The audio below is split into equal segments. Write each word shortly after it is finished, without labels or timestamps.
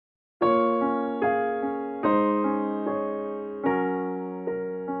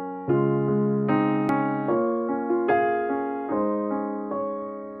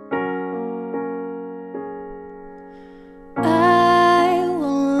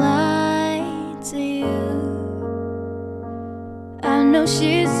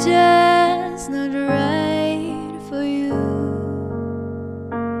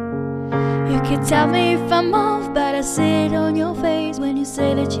my mouth, but I see it on your face when you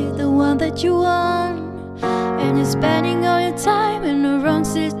say that you're the one that you want. And you're spending all your time in the wrong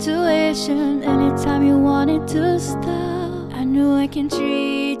situation. Anytime you wanted to stop, I knew I can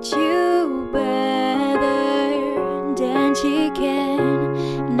treat you better than she can,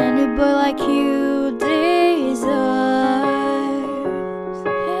 and any boy like you deserves.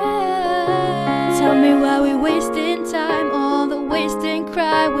 Yeah. Tell me why we wasting time on the wasting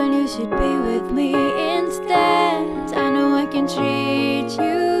cry when you should be with me instead. I know I can treat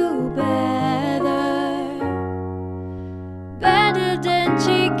you better than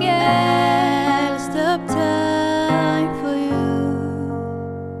she can. Stop time for you.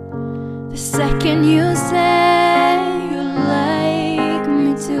 The second you say you like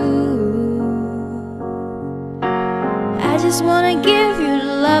me too, I just wanna give you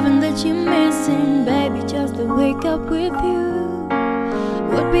the loving that you're missing, baby. Just to wake up with you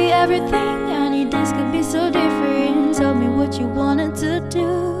would be everything. I need this could be so different. Tell me what you wanted to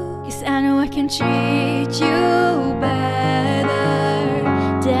do, 'cause I know I can treat you better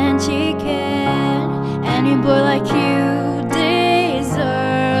than she can. Any boy like you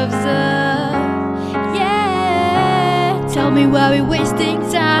deserves a yeah. Tell me why we wasting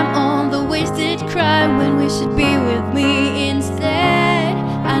time on the wasted crime when we should be with me instead.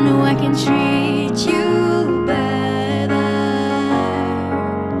 I know I can treat you better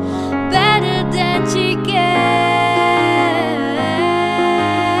than she can,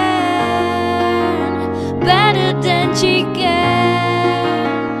 better than she can.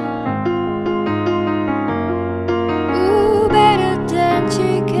 Ooh, better than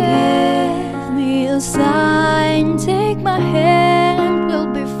she can. Give me a sign, take my hand, we'll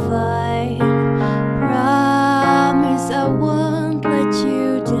be fine. Promise I won't let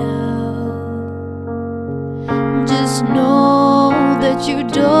you down. Just know that you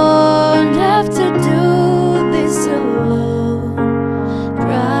don't have to do this alone.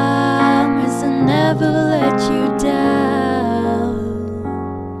 Promise I'll never let you down,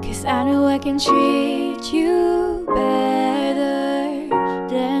 'cause I know I can treat you better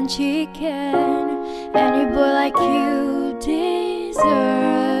than she can. Any boy like you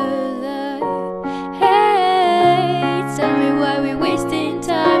deserves a hey. Tell me why we wasting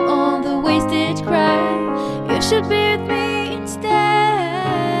time on the wasted cry. You should be with me instead.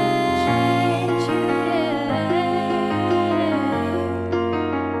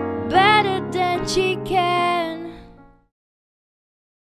 Better than she can.